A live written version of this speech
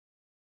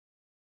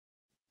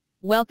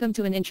Welcome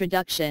to an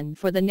introduction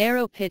for the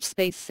narrow pitch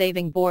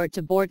space-saving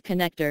board-to-board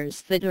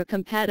connectors that are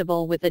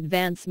compatible with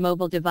advanced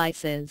mobile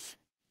devices.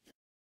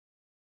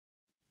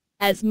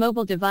 As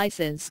mobile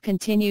devices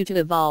continue to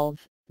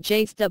evolve,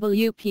 J's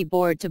WP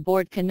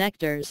board-to-board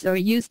connectors are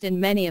used in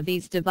many of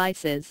these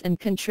devices and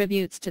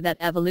contributes to that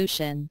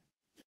evolution.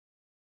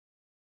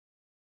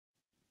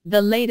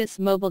 The latest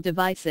mobile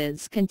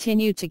devices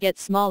continue to get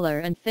smaller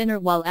and thinner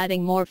while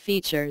adding more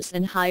features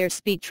and higher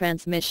speed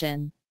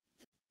transmission.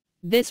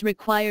 This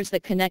requires the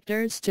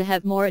connectors to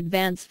have more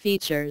advanced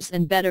features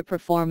and better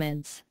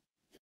performance.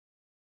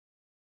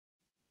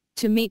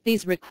 To meet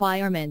these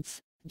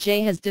requirements,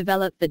 J has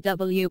developed the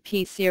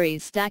WP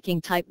series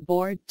stacking type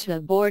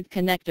board-to-board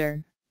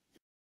connector.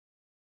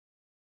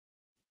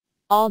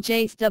 All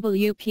J's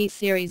WP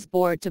series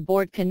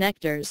board-to-board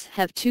connectors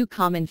have two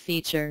common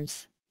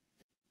features.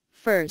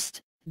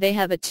 First, they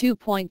have a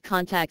two-point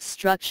contact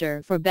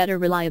structure for better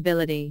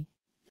reliability.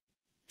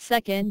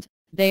 Second,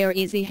 they are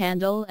easy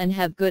handle and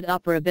have good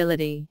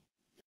operability.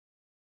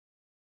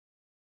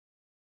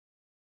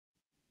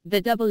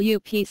 The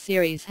WP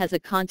series has a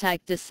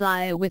contact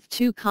die with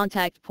two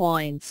contact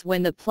points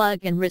when the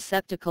plug and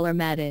receptacle are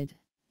matted.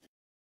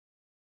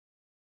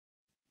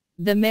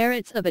 The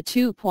merits of a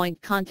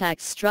two-point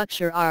contact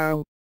structure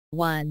are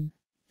 1.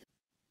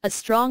 A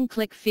strong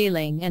click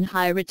feeling and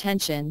high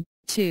retention,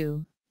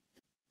 2.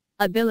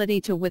 Ability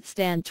to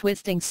withstand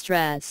twisting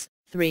stress,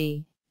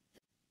 3.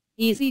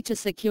 Easy to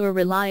secure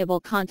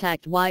reliable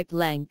contact wipe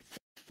length,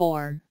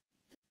 4.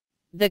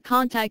 The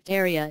contact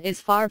area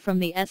is far from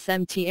the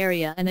SMT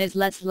area and is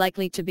less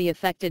likely to be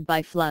affected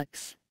by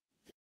flux.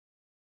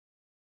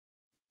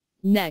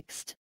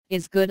 Next,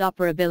 is good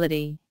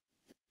operability.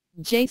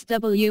 J's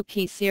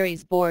WP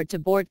series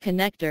board-to-board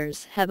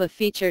connectors have a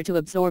feature to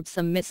absorb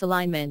some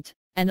misalignment,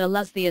 and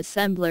allows the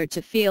assembler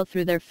to feel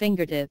through their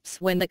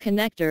fingertips when the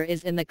connector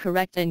is in the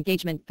correct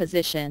engagement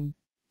position.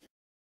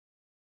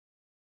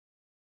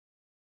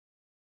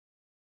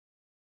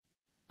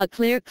 A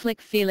clear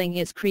click feeling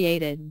is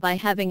created by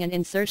having an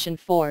insertion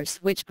force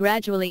which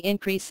gradually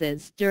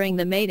increases during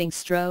the mating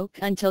stroke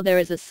until there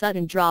is a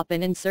sudden drop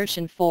in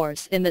insertion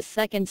force in the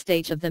second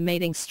stage of the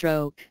mating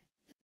stroke.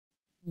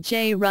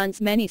 J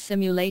runs many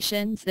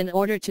simulations in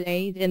order to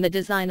aid in the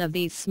design of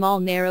these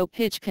small narrow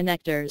pitch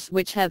connectors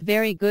which have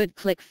very good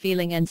click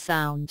feeling and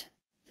sound.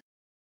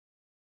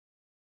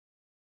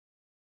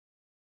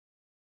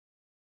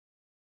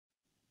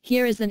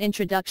 Here is an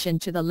introduction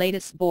to the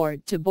latest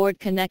board-to-board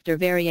connector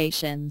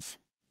variations.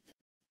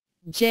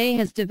 J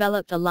has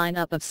developed a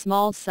lineup of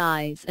small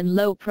size and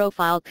low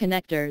profile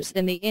connectors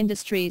in the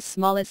industry's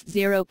smallest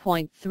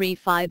 0.35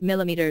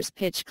 mm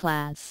pitch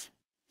class.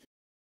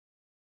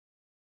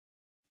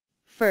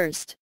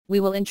 First, we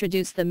will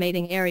introduce the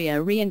mating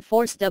area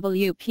reinforced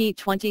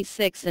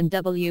WP26 and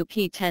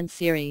WP10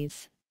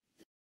 series.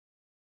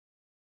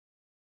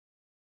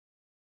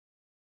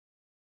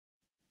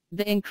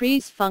 The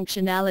increased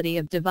functionality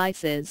of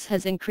devices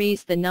has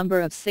increased the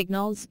number of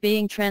signals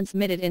being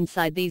transmitted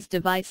inside these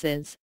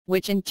devices,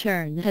 which in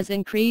turn has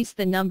increased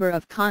the number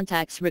of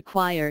contacts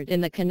required in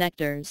the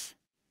connectors.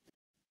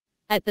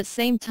 At the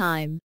same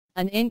time,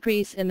 an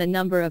increase in the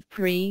number of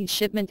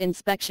pre-shipment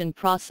inspection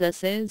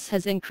processes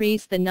has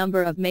increased the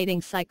number of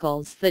mating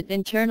cycles that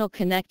internal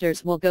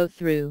connectors will go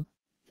through.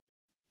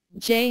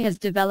 J has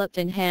developed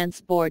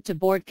enhanced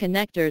board-to-board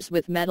connectors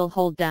with metal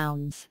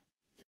hold-downs.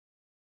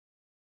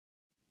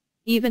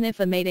 Even if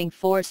a mating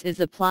force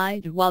is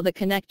applied while the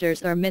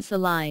connectors are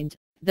misaligned,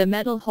 the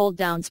metal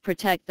hold-downs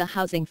protect the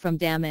housing from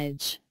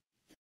damage.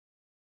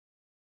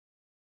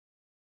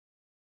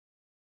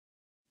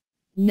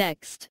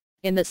 Next,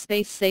 in the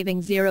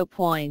space-saving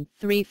 0.35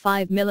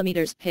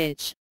 mm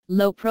pitch,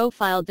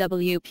 low-profile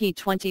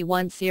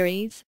WP21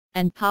 series,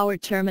 and power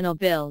terminal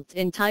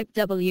built-in type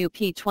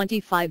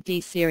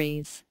WP25D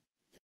series.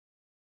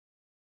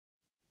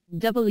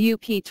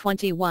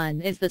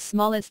 WP21 is the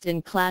smallest in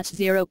class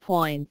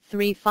 0.35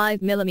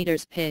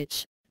 mm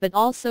pitch, but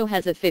also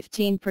has a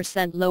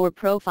 15% lower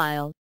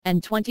profile,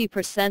 and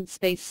 20%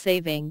 space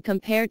saving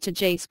compared to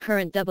J's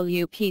current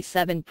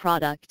WP7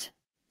 product.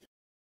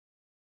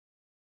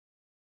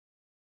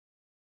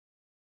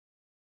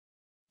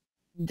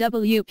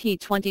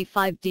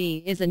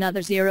 WP25D is another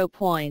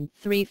 0.35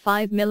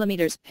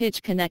 mm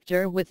pitch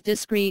connector with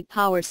discrete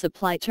power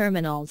supply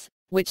terminals,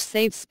 which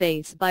saves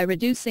space by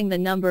reducing the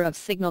number of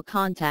signal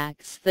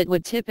contacts that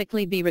would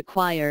typically be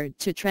required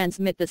to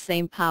transmit the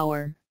same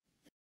power.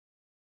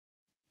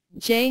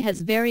 J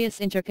has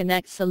various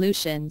interconnect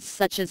solutions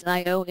such as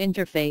I/O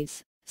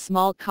interface,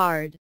 small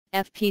card,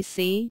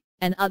 FPC,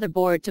 and other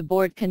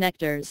board-to-board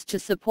connectors to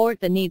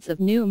support the needs of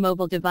new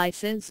mobile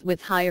devices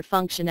with higher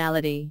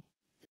functionality.